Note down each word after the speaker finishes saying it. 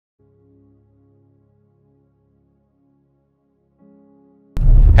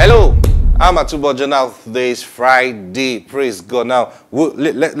I'm Atubo Journal. Today is Friday. Praise God. Now,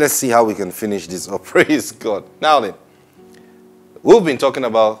 let's see how we can finish this up. Praise God. Now then, we've been talking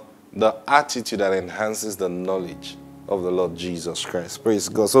about the attitude that enhances the knowledge of the Lord Jesus Christ. Praise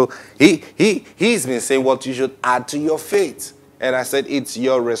God. So he's been saying what you should add to your faith. And I said it's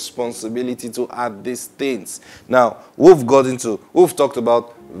your responsibility to add these things. Now, we've talked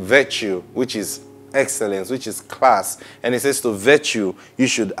about virtue, which is excellence, which is class. And it says to virtue, you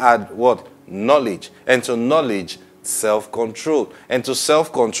should add what? Knowledge. And to knowledge, self-control. And to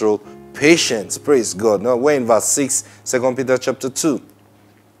self-control, patience. Praise God. Now, we're in verse 6, 2 Peter chapter 2.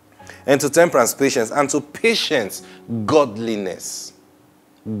 And to temperance, patience. And to patience, godliness.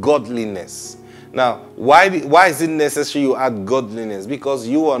 Godliness. Now, why is it necessary you add godliness? Because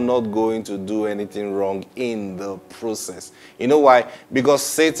you are not going to do anything wrong in the process. You know why? Because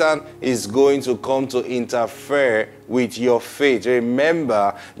Satan is going to come to interfere with your faith.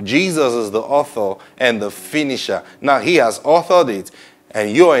 Remember, Jesus is the author and the finisher. Now, he has authored it,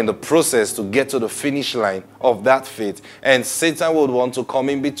 and you're in the process to get to the finish line of that faith. And Satan would want to come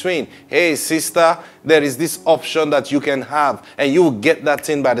in between. Hey, sister, there is this option that you can have, and you will get that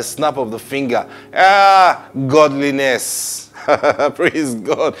thing by the snap of the finger. Godliness. Praise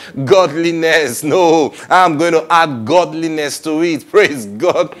God. Godliness. No, I'm going to add godliness to it. Praise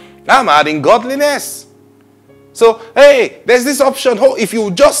God. I'm adding godliness. So, hey, there's this option. Oh, if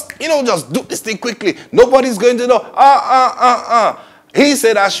you just do this thing quickly, nobody's going to know. He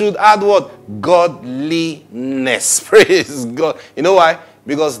said I should add what? Godliness. Praise God. You know why?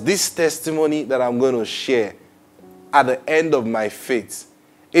 Because this testimony that I'm going to share at the end of my faith,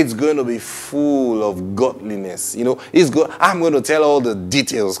 it's going to be full of godliness. I'm going to tell all the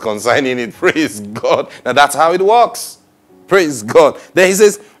details concerning it. Praise God. Now that's how it works. Praise God. Then he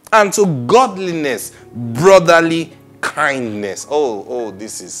says, and to godliness, brotherly kindness. Oh,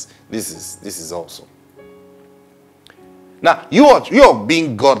 this is awesome. Now, you're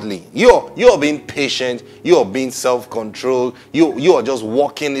being godly. You're being patient. You're being self-controlled. You are just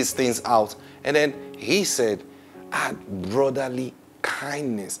working these things out. And then he said, add brotherly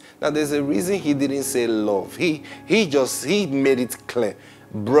kindness. Now, there's a reason he didn't say love. He made it clear.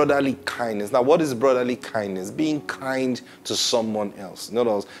 Brotherly kindness. Now, what is brotherly kindness? Being kind to someone else. In other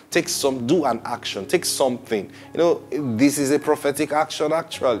words, do an action. Take something. This is a prophetic action,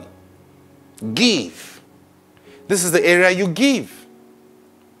 actually. Give. This is the area you give.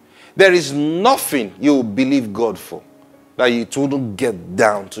 There is nothing you believe God for that it wouldn't get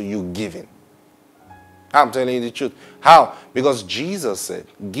down to you giving. I'm telling you the truth. How? Because Jesus said,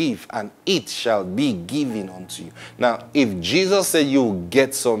 give and it shall be given unto you. Now, if Jesus said you will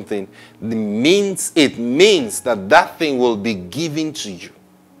get something, it means that thing will be given to you.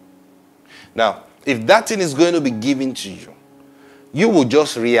 Now, if that thing is going to be given to you, you will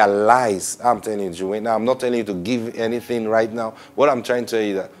just realize, I'm telling you, now I'm not telling you to give anything right now. What I'm trying to tell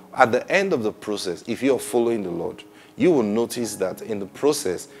you that at the end of the process, if you're following the Lord, you will notice that in the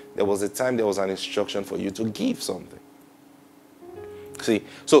process, there was an instruction for you to give something. See,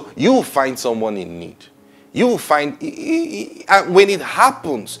 so you will find someone in need. You will find, when it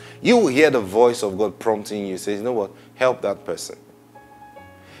happens, you will hear the voice of God prompting you. Says, you know what, help that person.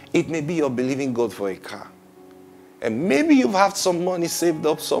 It may be you're believing God for a car. And maybe you've had some money saved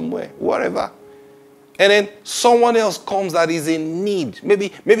up somewhere, whatever. And then someone else comes that is in need. Maybe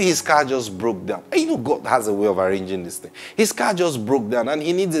his car just broke down. And God has a way of arranging this thing. His car just broke down and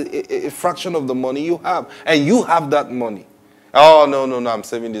he needs a fraction of the money you have. And you have that money. Oh, no, I'm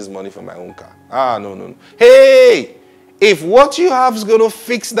saving this money for my own car. No. Hey, if what you have is going to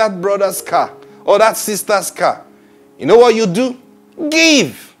fix that brother's car or that sister's car, you know what you do?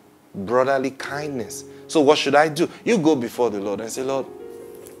 Give. Brotherly kindness. So what should I do? You go before the Lord and say, Lord,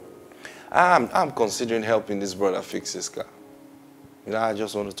 I'm considering helping this brother fix his car. I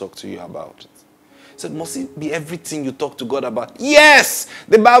just want to talk to you about it. He said, must it be everything you talk to God about? Yes!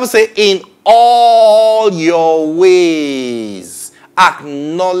 The Bible says, in all your ways,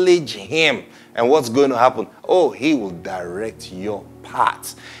 acknowledge him. And what's going to happen? Oh, he will direct your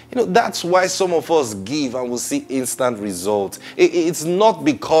path. That's why some of us give and will see instant results. It's not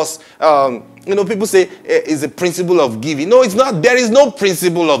because, people say it's a principle of giving. No, it's not. There is no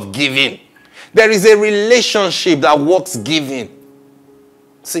principle of giving. There is a relationship that works giving.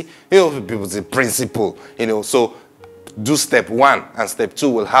 See, people say principle, so do step 1 and step 2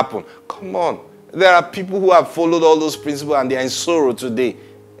 will happen. Come on. There are people who have followed all those principles and they are in sorrow today.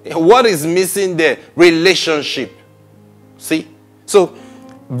 What is missing there? Relationship. See? So,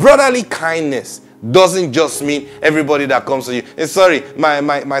 brotherly kindness doesn't just mean everybody that comes to you. Hey, sorry,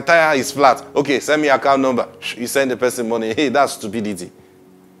 my tire is flat. Okay, send me account number. You send the person money. Hey, that's stupidity.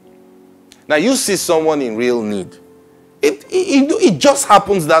 Now you see someone in real need. It just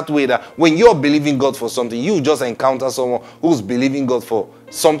happens that way, that when you're believing God for something, you just encounter someone who's believing God for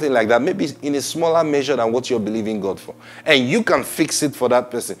something like that, maybe in a smaller measure than what you're believing God for. And you can fix it for that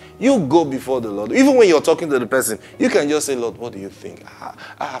person. You go before the Lord. Even when you're talking to the person, you can just say, Lord, what do you think?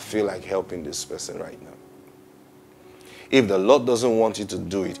 I feel like helping this person right now. If the Lord doesn't want you to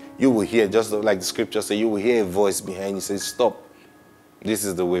do it, you will hear, just like the scripture says, you will hear a voice behind you say, stop. This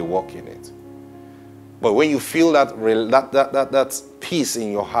is the way, walk in it. But when you feel that peace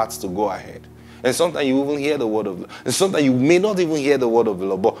in your heart to go ahead, and sometimes you even hear the word of the Lord, and sometimes you may not even hear the word of the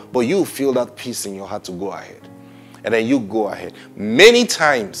Lord, but you feel that peace in your heart to go ahead. And then you go ahead. Many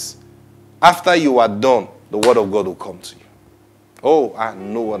times, after you are done, the word of God will come to you. Oh, I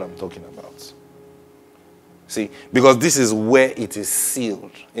know what I'm talking about. See, because this is where it is sealed.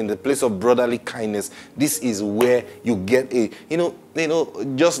 In the place of brotherly kindness, this is where you get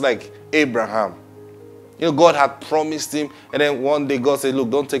just like Abraham. God had promised him, and then one day God said,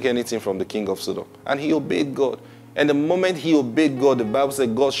 look, don't take anything from the king of Sodom. And he obeyed God. And the moment he obeyed God, the Bible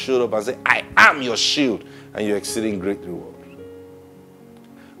said God showed up and said, I am your shield and your exceeding great reward.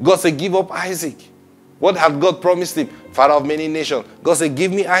 God said, give up Isaac. What had God promised him? Father of many nations. God said,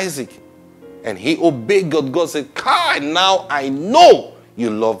 give me Isaac. And he obeyed God. God said, Kai, now I know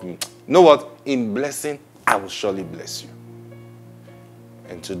you love me. You know what? In blessing, I will surely bless you.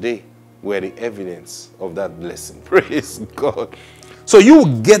 And today, we're the evidence of that blessing. Praise God. So you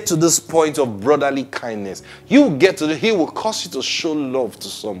will get to this point of brotherly kindness. You will get to he will cause you to show love to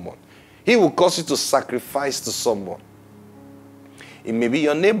someone. He will cause you to sacrifice to someone. It may be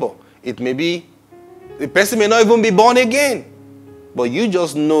your neighbor. It may be, the person may not even be born again. But you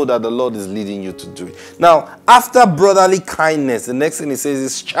just know that the Lord is leading you to do it. Now, after brotherly kindness, the next thing he says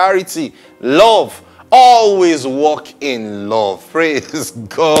is charity, love. Always walk in love. Praise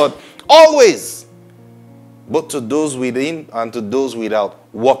God. Always. But to those within and to those without,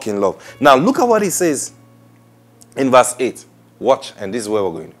 walk in love. Now, look at what he says in verse 8. Watch, and this is where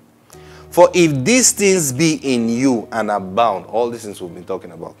we're going. For if these things be in you and abound, all these things we've been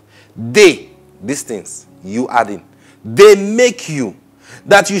talking about, these things, you adding, they make you,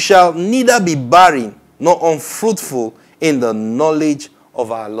 that you shall neither be barren nor unfruitful in the knowledge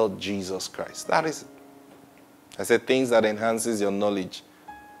of our Lord Jesus Christ. That is it. I said things that enhances your knowledge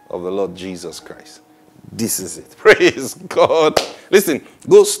of the Lord Jesus Christ. This is it. Praise God. Listen,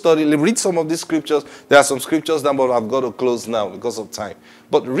 go study, read some of these scriptures. There are some scriptures down, but I've got to close now because of time.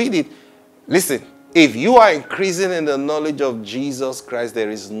 But read it. Listen, if you are increasing in the knowledge of Jesus Christ,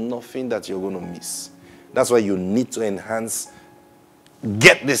 there is nothing that you're going to miss. That's why you need to enhance,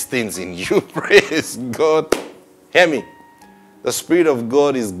 get these things in you. Praise God. Hear me. The Spirit of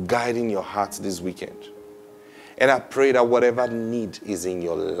God is guiding your heart this weekend. And I pray that whatever need is in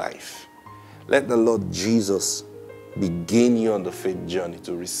your life, let the Lord Jesus begin you on the faith journey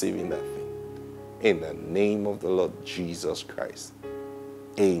to receiving that thing. In the name of the Lord Jesus Christ.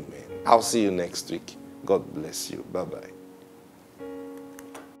 Amen. I'll see you next week. God bless you. Bye-bye.